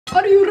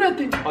Are you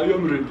ready? I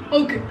am ready.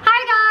 Okay.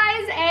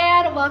 Hi guys,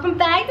 and welcome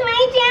back to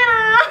my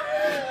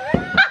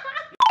channel.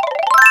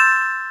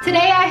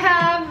 Today I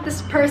have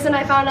this person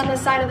I found on the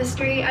side of the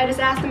street. I just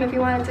asked him if he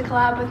wanted to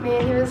collab with me,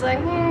 and he was like,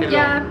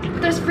 yeah,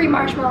 there's free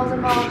marshmallows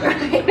involved,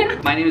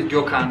 right? My name is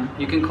Gokhan.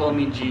 You can call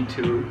me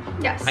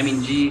G2. Yes. I mean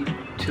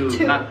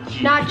G2, not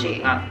G2. Not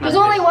G. Not there's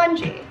only one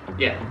G.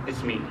 Yeah,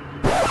 it's me.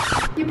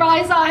 You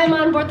probably saw him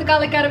on Portugal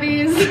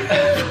Caravis.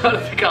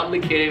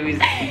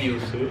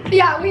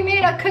 Yeah, we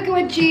made a Cooking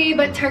with G,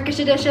 but Turkish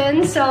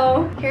edition.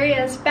 So here he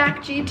is,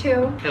 back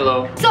G2.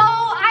 Hello. So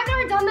I've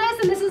never done this,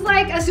 and this is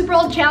like a super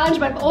old challenge,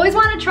 but I've always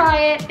wanted to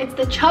try it. It's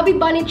the Chubby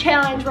Bunny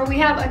Challenge, where we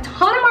have a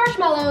ton of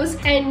marshmallows,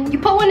 and you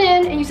put one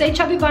in, and you say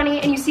Chubby Bunny,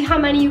 and you see how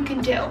many you can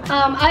do.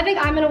 I think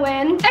I'm gonna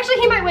win. Actually,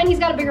 he might win. He's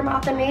got a bigger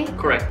mouth than me.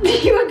 Correct. Do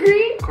you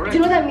agree? Correct. Do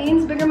you know what that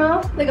means, bigger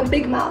mouth? Like a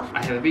big mouth.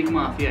 I have a big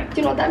mouth, yeah. Do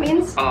you know what that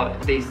means? Oh,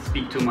 they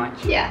speak too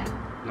much? Yeah.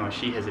 No,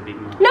 she has a big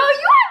mouth. No,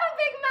 you have a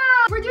big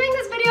mouth! We're doing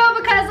this video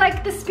because,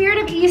 like, the spirit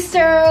of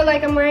Easter,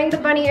 like, I'm wearing the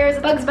bunny ears,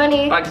 Bugs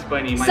Bunny. Bugs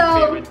Bunny, my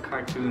favorite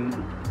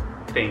cartoon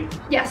thing.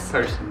 Yes.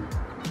 Person.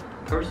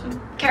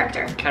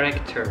 Character.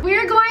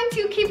 We're going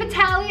to keep a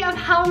tally of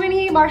how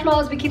many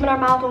marshmallows we keep in our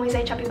mouth when we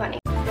say Chubby Bunny.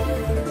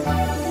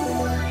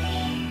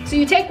 So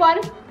you take one,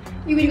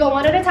 you go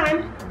one at a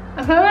time,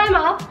 I put it in my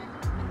mouth,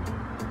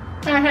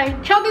 and I say,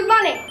 Chubby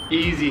Bunny.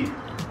 Easy.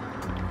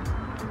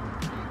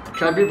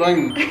 Chubby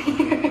Bunny.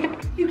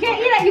 You can't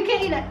eat it, you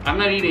can't eat it. I'm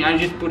not eating, I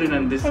just put it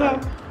on this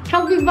side.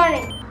 Chubby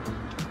Bunny.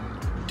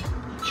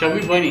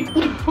 Chubby Bunny.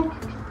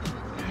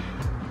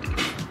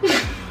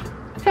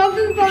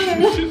 Chubby Bunny.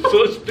 This is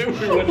so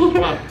stupid, what the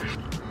fuck?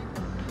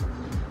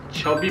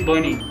 Chubby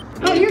Bunny.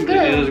 Oh, you're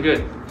good. It was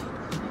good.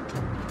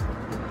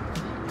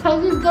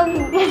 Chubby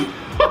Bunny.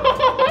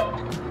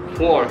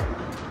 4.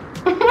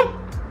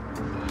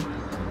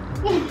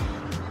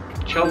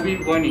 Chubby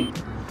Bunny.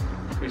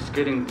 It's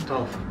getting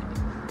tough.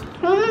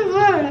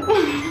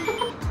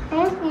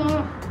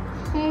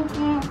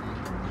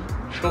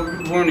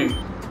 Chubby Bunny.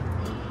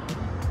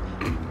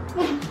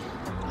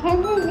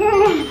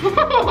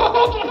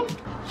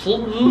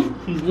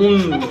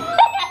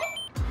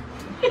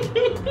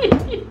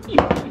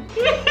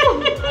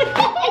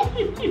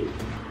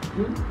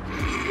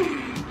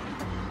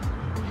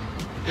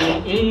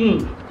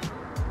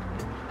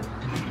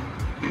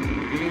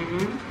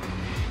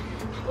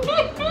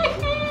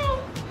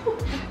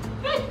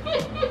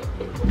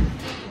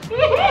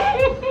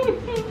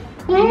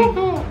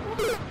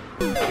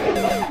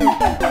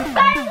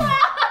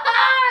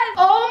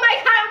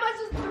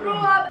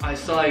 I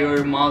saw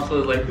your mouth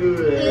was like,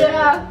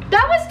 yeah.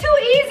 That was too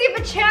easy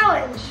of a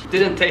challenge.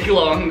 Didn't take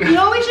long. You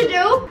know what we should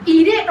do?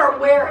 Eat it or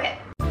wear it.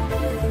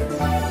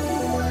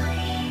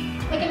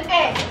 Like an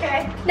egg,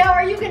 okay? Now,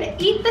 are you gonna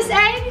eat this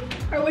egg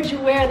or would you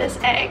wear this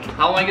egg?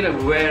 How am I gonna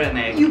wear an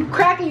egg? You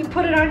crack it, you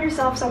put it on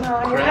yourself somehow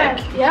on your Crack?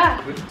 head. Yeah.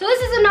 So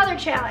this is another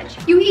challenge.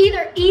 You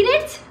either eat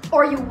it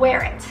or you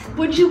wear it.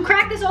 Would you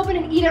crack this open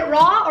and eat it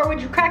raw, or would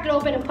you crack it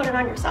open and put it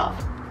on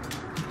yourself?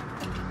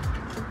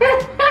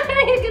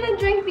 You're gonna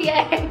drink the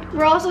egg.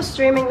 We're also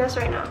streaming this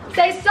right now.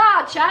 Say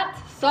saw, chat.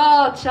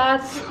 Saw,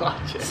 chat.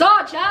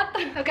 Saw, chat.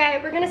 Okay,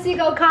 we're gonna see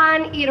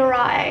Gokhan eat a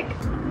raw egg.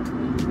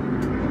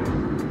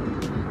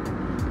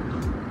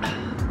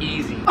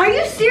 Easy. Are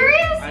you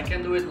serious? I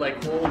can do it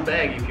like whole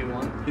bag if you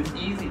want. It's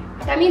easy.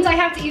 That means I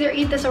have to either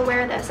eat this or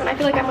wear this, and I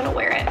feel like I'm gonna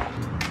wear it.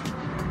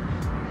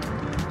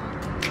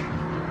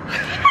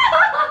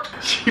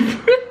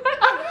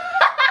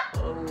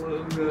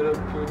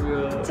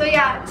 So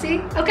yeah,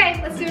 see? Okay,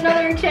 let's do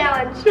another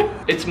challenge.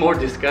 It's more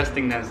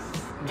disgusting than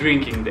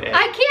drinking the egg.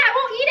 I can't, I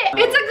won't eat it.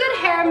 It's a good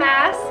hair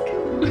mask.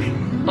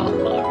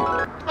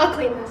 I'll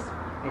clean this.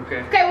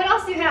 Okay. Okay, what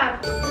else do you have?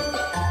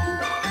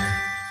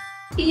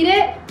 Eat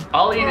it?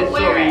 I'll eat it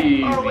so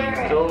easy. Or wear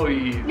it. So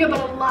easy. No, but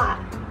a lot.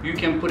 You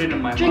can put it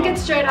in my mouth. Drink it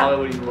straight up.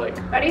 However you like.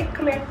 Ready?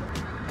 Come here.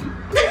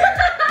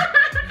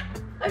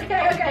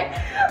 Okay.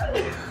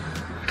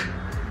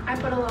 I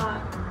put a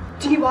lot.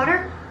 Do you need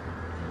water?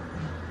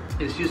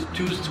 It's just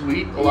too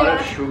sweet. A lot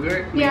of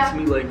sugar makes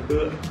me like,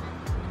 ugh.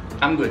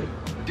 I'm good.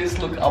 Just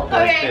look up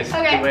like this,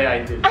 the way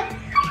I did. Okay,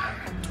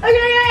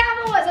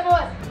 I'm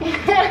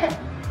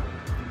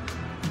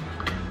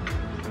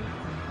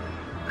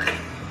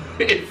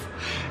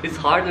It's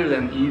harder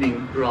than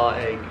eating raw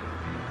egg.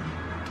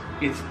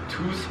 It's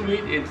too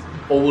sweet, it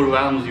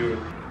overwhelms you.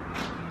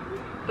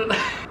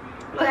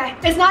 Okay,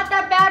 it's not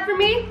that bad for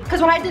me, because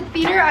when I did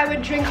theater, I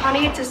would drink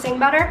honey to sing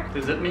better.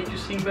 Does that make you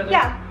sing better?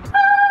 Yeah.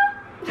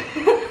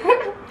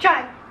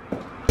 Try.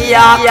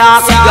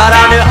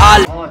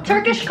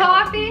 Turkish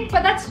coffee,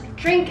 but that's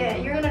drink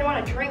it. You're gonna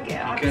want to drink it.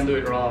 You can do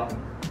it raw,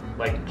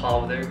 like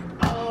powder.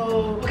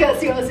 Oh, okay, let's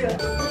do it.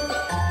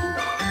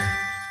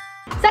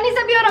 Seni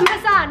seviyorum,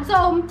 Hassan.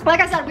 So, like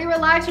I said, we were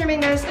live streaming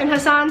this, and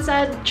Hassan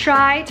said,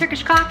 try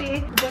Turkish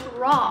coffee, but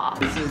raw.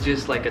 This is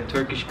just like a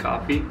Turkish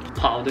coffee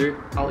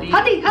powder. I'll eat it.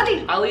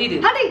 Hadi. I'll eat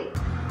it. Hadi.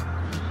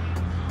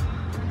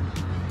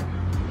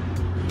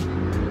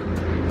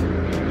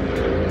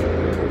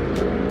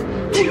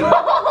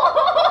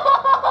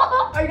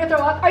 Are you gonna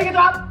throw up?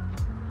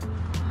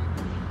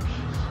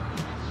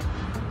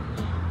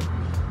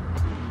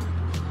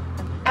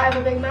 I have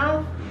a big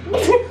mouth.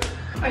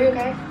 Are you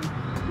okay?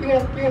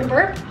 You're gonna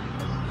burp?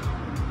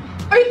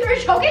 Are you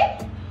choking?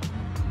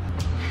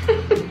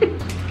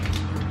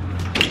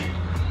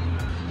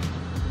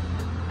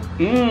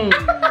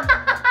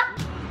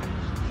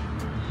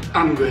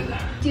 I'm good.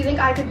 Do you think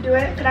I could do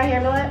it? Could I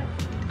handle it?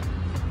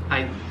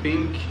 I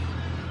think,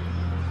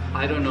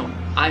 I don't know.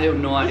 I have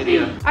no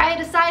idea. I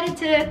decided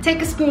to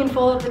take a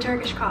spoonful of the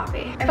Turkish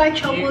coffee. If I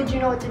choke, would you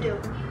know what to do?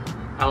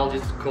 I'll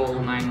just call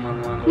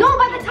 911. No,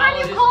 by the time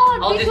you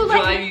call, I'll just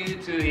drive you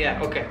to,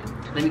 yeah, okay.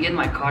 Let me get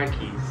my car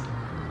keys.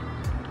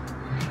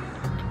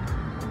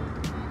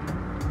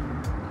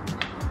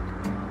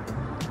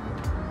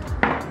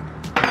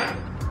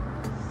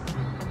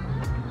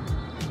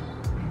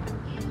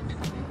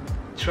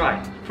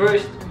 Try.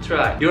 First,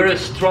 try. You're a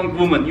strong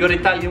woman. You're an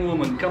Italian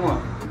woman. Come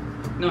on.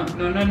 No.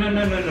 Come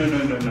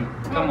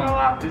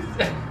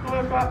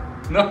on.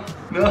 No.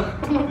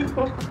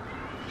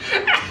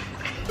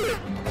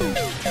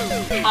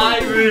 I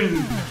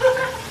win.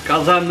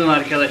 Kazandım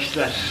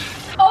arkadaşlar.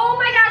 Oh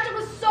my gosh, it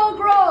was so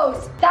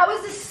gross. That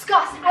was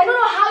disgusting. I don't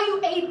know how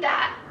you ate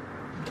that.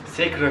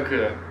 Sek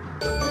rakı.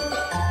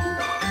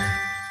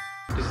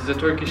 This is a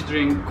Turkish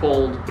drink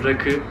called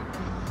rakı.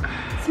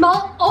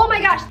 Smell, oh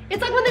my gosh.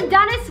 It's like when the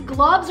dentist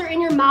gloves are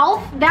in your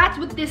mouth. That's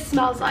what this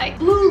smells like.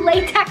 Blue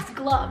latex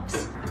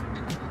gloves.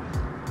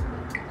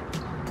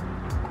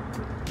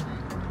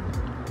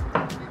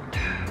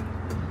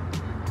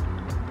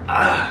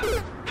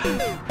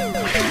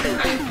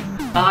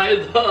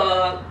 I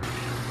thought.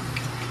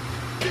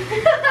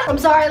 I'm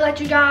sorry I let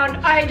you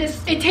down.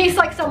 It tastes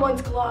like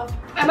someone's glove.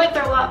 I might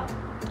throw up.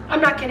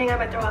 I'm not kidding, I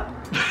might throw up.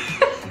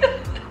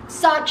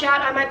 Saw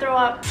chat, I might throw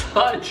up.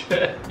 Saw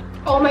chat.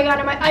 Oh my god,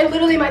 I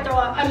literally might throw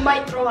up. I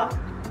might throw up.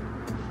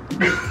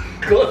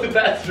 Go to the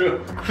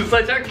bathroom.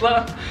 Kusacak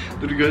lan.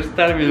 Dur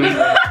göstermeyelim.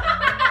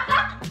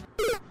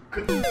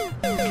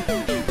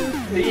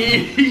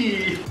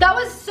 That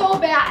was so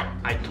bad.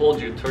 I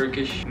told you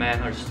Turkish men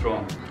are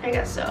strong. I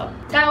guess so.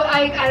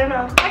 I don't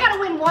know. I gotta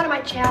win one of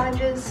my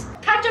challenges.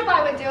 Ketchup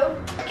I would do.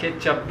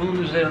 Ketchup.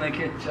 Bunun üzerine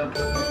ketchup.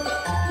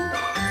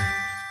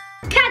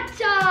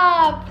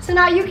 Ketchup! So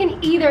now you can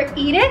either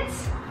eat it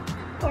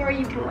or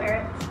you can wear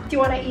it. Do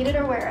you want to eat it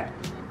or wear it?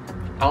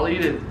 I'll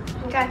eat it.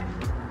 Okay.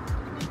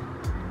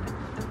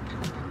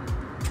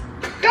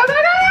 Go, go,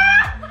 go!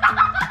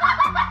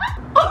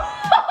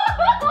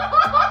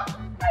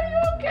 Are you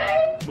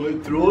okay? My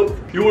throat.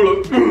 You were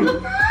like,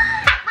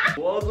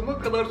 boğazıma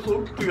kadar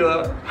soktu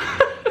ya.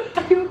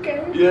 Are you okay?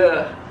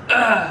 Yeah.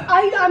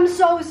 I'm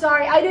so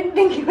sorry. I didn't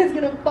think he was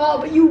gonna fall,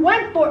 but you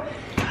went for it.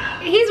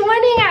 He's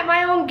winning at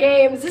my own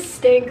games. This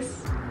stinks.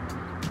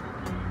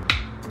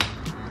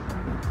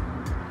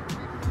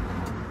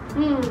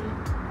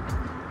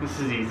 This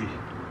is easy.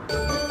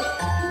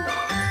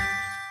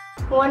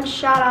 One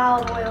shot of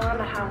olive oil on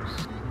the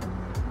house.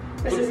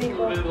 This is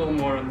equal. A little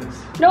more on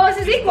this. No, this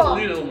is equal.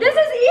 This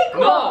is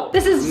equal. No.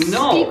 This is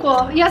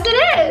equal. Yes, it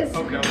is.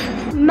 Okay.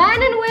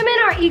 Men and women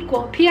are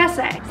equal.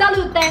 PSA.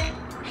 Salute.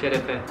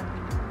 Şerefe.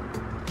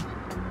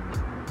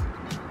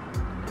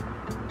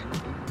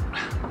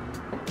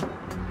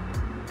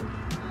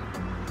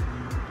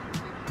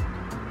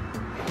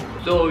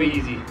 So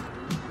easy.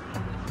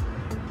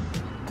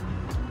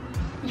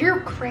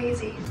 You're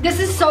crazy. This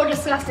is so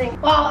disgusting.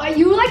 Wow,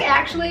 you like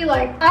actually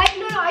like,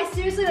 I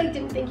seriously like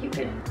didn't think you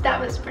could. That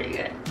was pretty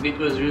good. It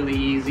was really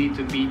easy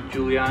to beat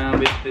Giuliana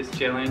with this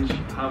challenge.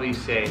 How do you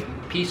say?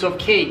 Piece of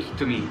cake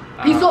to me.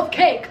 Piece of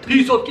cake.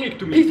 Piece of cake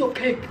to me. Piece of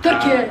cake.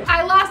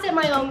 I lost at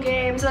my own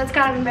game, so that's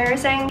kind of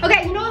embarrassing.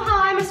 Okay, you know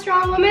how I'm a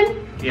strong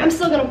woman? Yeah. I'm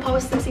still gonna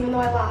post this even though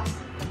I lost.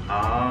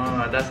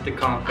 Ah, that's the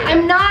confidence.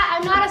 I'm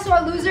not a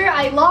sore loser.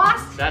 I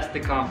lost. That's the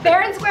confidence.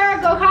 Fair and square,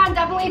 Gokhan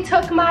definitely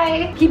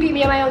he beat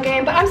me at my own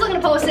game, but I'm still gonna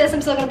post this.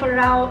 I'm still gonna put it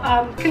out.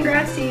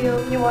 Congrats to you.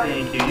 You won.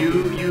 Thank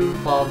you. You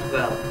fought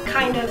well.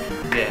 Kind of.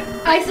 Yeah.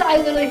 I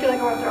literally feel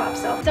like I want to throw up,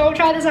 so don't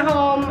try this at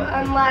home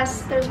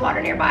unless there's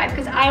water nearby,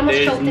 because I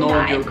almost choked and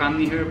died. There's no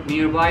Gokhan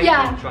nearby,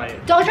 yeah. don't try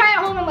it. Don't try it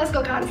at home unless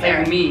Gokhan's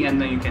there. Tag me and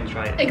then you can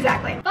try it.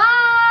 Exactly. Bye!